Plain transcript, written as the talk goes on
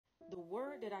The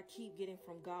word that I keep getting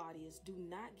from God is do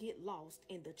not get lost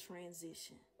in the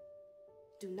transition.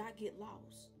 Do not get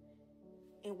lost.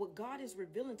 And what God is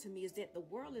revealing to me is that the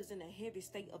world is in a heavy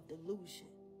state of delusion.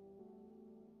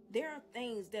 There are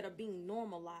things that are being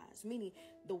normalized, meaning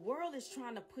the world is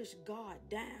trying to push God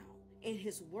down and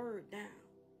his word down.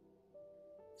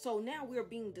 So now we're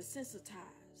being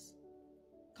desensitized.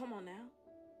 Come on now.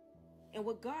 And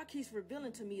what God keeps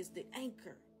revealing to me is the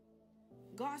anchor.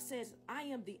 God says, I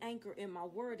am the anchor and my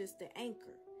word is the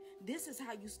anchor. This is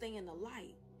how you stay in the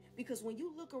light. Because when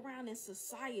you look around in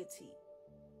society,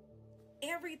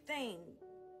 everything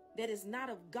that is not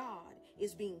of God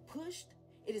is being pushed.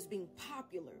 It is being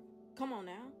popular. Come on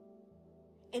now.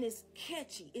 And it's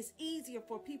catchy. It's easier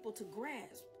for people to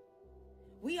grasp.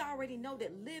 We already know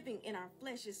that living in our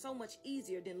flesh is so much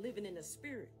easier than living in the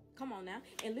spirit. Come on now.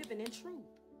 And living in truth.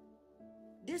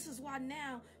 This is why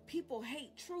now people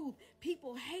hate truth.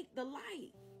 People hate the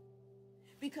light.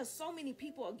 Because so many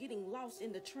people are getting lost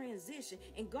in the transition.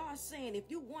 And God's saying, if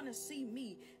you want to see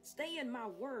me, stay in my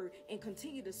word and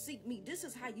continue to seek me. This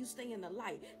is how you stay in the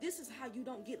light. This is how you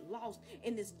don't get lost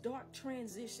in this dark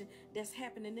transition that's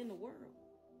happening in the world.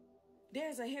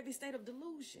 There's a heavy state of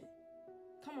delusion.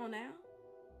 Come on now.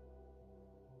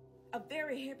 A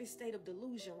very heavy state of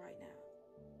delusion right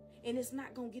now. And it's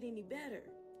not going to get any better.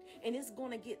 And it's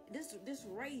going to get, this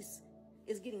race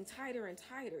is getting tighter and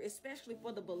tighter, especially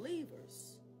for the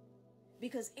believers,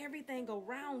 because everything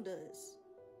around us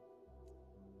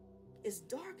is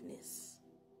darkness.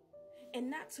 And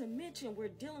not to mention, we're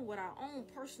dealing with our own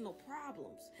personal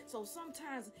problems. So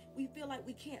sometimes we feel like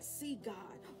we can't see God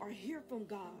or hear from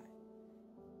God.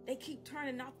 They keep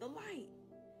turning off the light,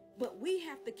 but we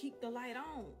have to keep the light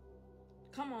on.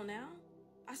 Come on now.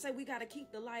 I say we got to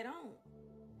keep the light on.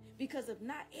 Because if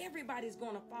not, everybody's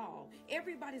going to fall.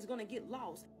 Everybody's going to get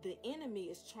lost. The enemy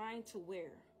is trying to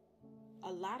wear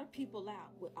a lot of people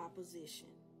out with opposition.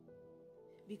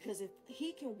 Because if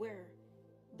he can wear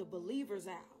the believers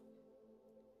out,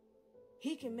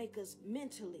 he can make us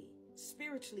mentally,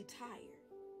 spiritually tired.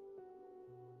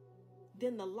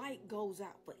 Then the light goes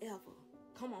out forever.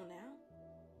 Come on now.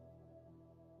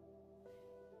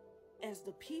 As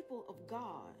the people of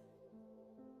God,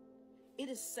 it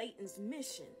is Satan's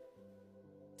mission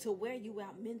to wear you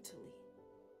out mentally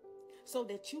so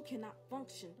that you cannot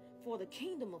function for the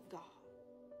kingdom of God.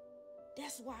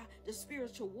 That's why the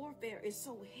spiritual warfare is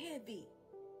so heavy.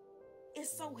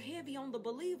 It's so heavy on the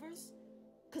believers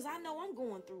because I know I'm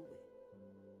going through it.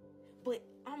 But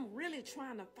I'm really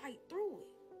trying to fight through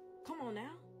it. Come on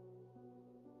now.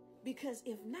 Because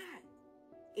if not,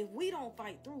 if we don't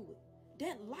fight through it,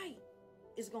 that light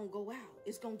is going to go out.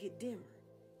 It's going to get dimmer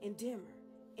and dimmer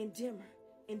and dimmer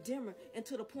and dimmer, and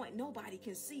to the point nobody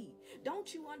can see.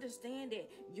 Don't you understand that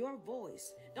your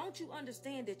voice, don't you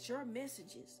understand that your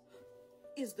messages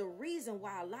is the reason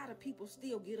why a lot of people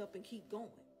still get up and keep going?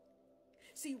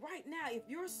 See, right now, if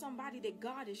you're somebody that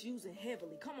God is using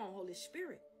heavily, come on, Holy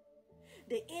Spirit,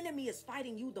 the enemy is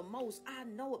fighting you the most. I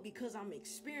know it because I'm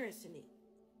experiencing it.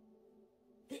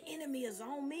 The enemy is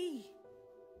on me.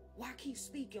 Why keep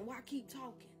speaking? Why keep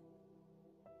talking?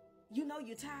 You know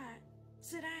you're tired.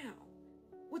 Sit down.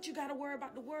 What you got to worry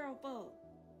about the world for?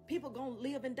 People gonna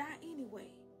live and die anyway.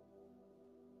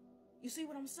 You see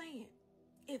what I'm saying?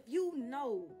 If you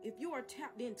know, if you are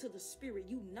tapped into the spirit,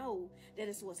 you know that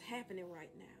it's what's happening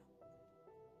right now.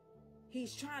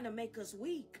 He's trying to make us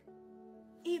weak.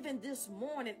 Even this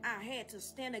morning, I had to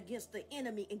stand against the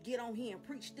enemy and get on here and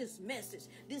preach this message.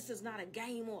 This is not a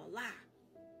game or a lie.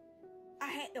 I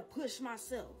had to push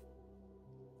myself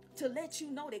to let you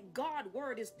know that God's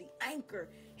word is the anchor.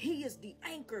 He is the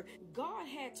anchor. God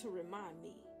had to remind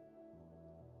me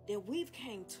that we've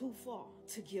came too far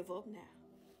to give up now.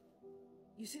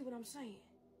 You see what I'm saying?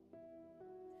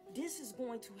 This is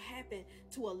going to happen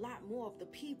to a lot more of the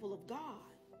people of God.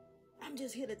 I'm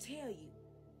just here to tell you.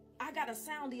 I got to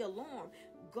sound the alarm.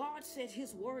 God said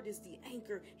his word is the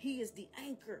anchor. He is the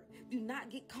anchor. Do not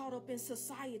get caught up in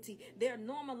society. They're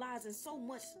normalizing so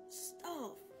much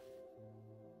stuff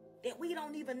that we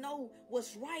don't even know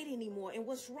what's right anymore and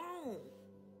what's wrong.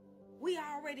 We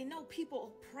already know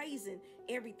people are praising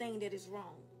everything that is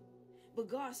wrong. But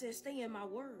God says, stay in my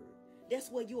word. That's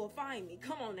where you will find me.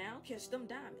 Come on now, catch them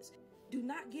diamonds. Do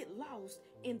not get lost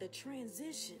in the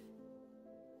transition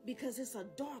because it's a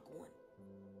dark one.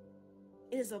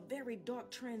 It is a very dark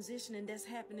transition, and that's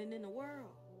happening in the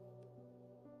world.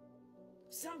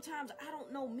 Sometimes I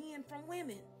don't know men from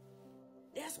women.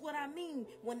 That's what I mean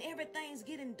when everything's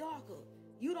getting darker.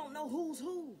 You don't know who's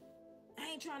who. I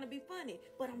ain't trying to be funny,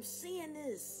 but I'm seeing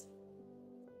this.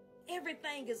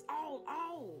 Everything is all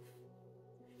off.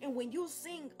 And when you're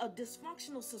seeing a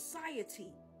dysfunctional society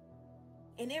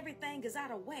and everything is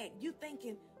out of whack, you're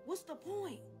thinking, what's the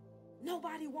point?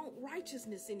 Nobody wants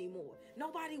righteousness anymore.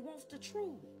 Nobody wants the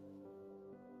truth.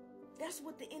 That's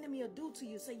what the enemy will do to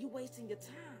you. Say you're wasting your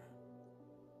time.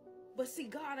 But see,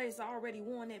 God has already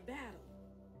won that battle.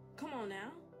 Come on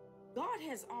now. God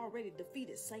has already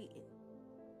defeated Satan.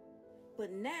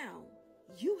 But now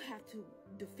you have to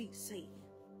defeat Satan.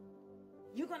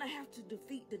 You're going to have to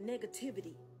defeat the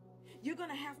negativity. You're going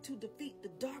to have to defeat the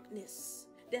darkness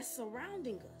that's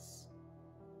surrounding us.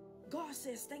 God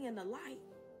says stay in the light.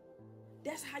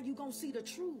 That's how you're going to see the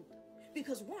truth.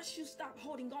 Because once you stop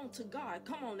holding on to God,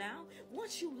 come on now,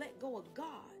 once you let go of God,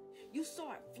 you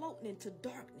start floating into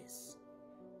darkness.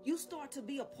 You start to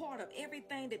be a part of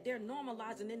everything that they're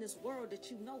normalizing in this world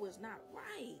that you know is not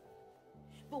right.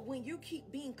 But when you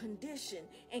keep being conditioned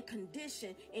and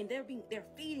they're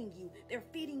feeding you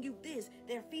this,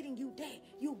 they're feeding you that,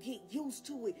 you get used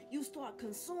to it. You start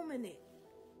consuming it.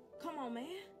 Come on, man.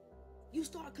 You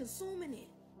start consuming it.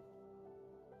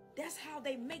 That's how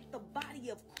they make the body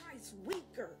of Christ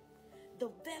weaker, the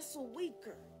vessel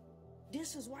weaker.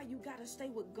 This is why you got to stay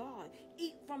with God.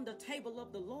 Eat from the table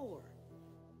of the Lord.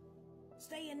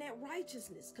 Stay in that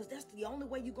righteousness, because that's the only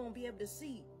way you're going to be able to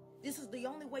see. This is the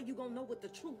only way you're going to know what the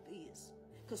truth is.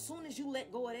 Because soon as you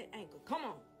let go of that anchor, come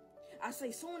on. I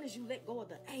say soon as you let go of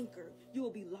the anchor, you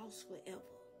will be lost forever.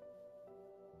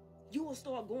 You will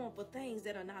start going for things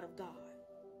that are not of God.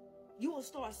 You will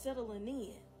start settling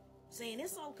in, saying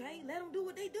it's okay, let them do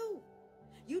what they do.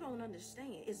 You don't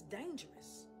understand. It's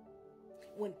dangerous.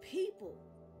 When people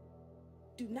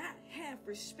do not have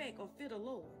respect or fear the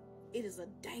Lord, it is a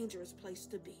dangerous place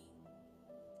to be.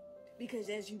 Because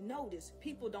as you notice,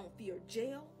 people don't fear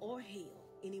jail or hell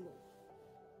anymore.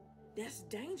 That's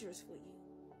dangerous for you.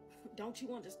 Don't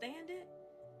you understand that?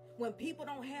 When people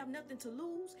don't have nothing to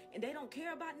lose and they don't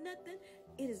care about nothing,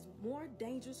 it is more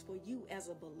dangerous for you as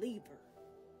a believer.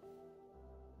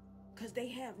 Because they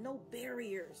have no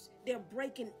barriers. They're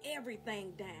breaking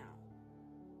everything down.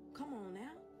 Come on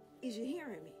now. Is you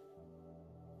hearing me?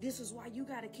 This is why you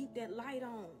got to keep that light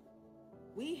on.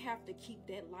 We have to keep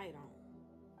that light on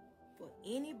for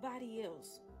anybody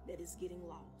else that is getting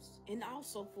lost, and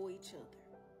also for each other.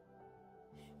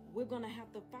 We're going to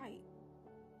have to fight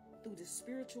through the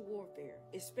spiritual warfare,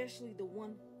 especially the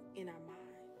one in our mind.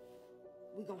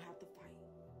 We're going to have to fight.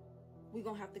 We're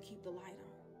going to have to keep the light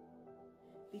on,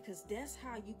 because that's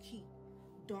how you keep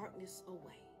darkness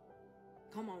away.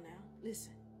 Come on now,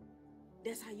 listen.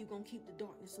 That's how you're going to keep the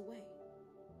darkness away.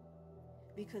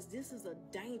 Because this is a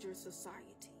dangerous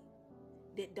society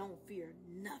that don't fear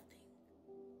nothing.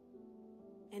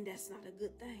 And that's not a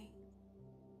good thing.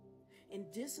 And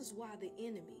this is why the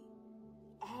enemy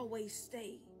always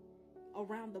stay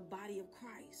around the body of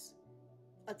Christ,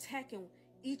 attacking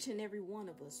each and every one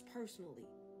of us personally.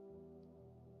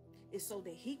 It's so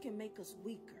that he can make us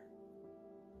weaker.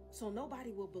 So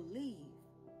nobody will believe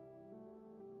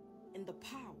in the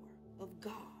power of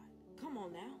God. Come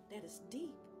on now, that is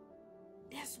deep.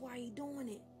 That's why he's doing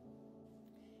it.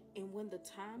 And when the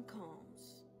time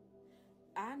comes,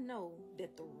 I know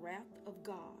that the wrath of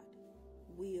God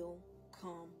will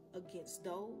come against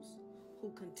those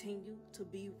who continue to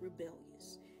be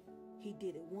rebellious. He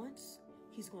did it once,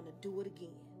 he's going to do it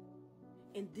again.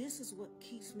 And this is what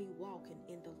keeps me walking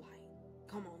in the light.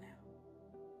 Come on now.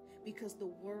 Because the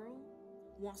world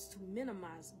wants to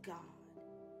minimize God,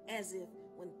 as if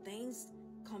when things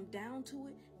come down to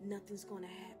it, nothing's going to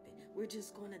happen. We're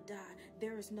just going to die.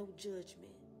 There is no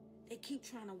judgment. They keep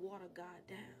trying to water God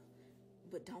down.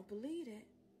 But don't believe that.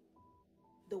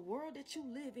 The world that you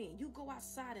live in, you go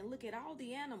outside and look at all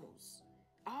the animals,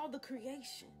 all the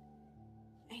creation.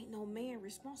 Ain't no man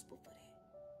responsible for that.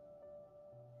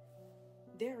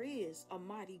 There is a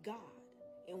mighty God.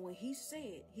 And when he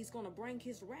said he's going to bring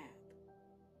his wrath,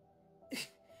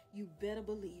 you better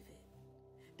believe it.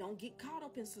 Don't get caught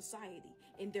up in society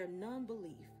and their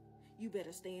non-belief. You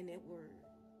better stay in that word.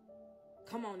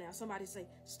 Come on now. Somebody say,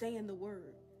 stay in the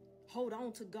word. Hold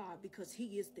on to God, because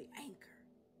he is the anchor.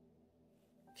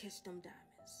 Catch them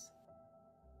diamonds.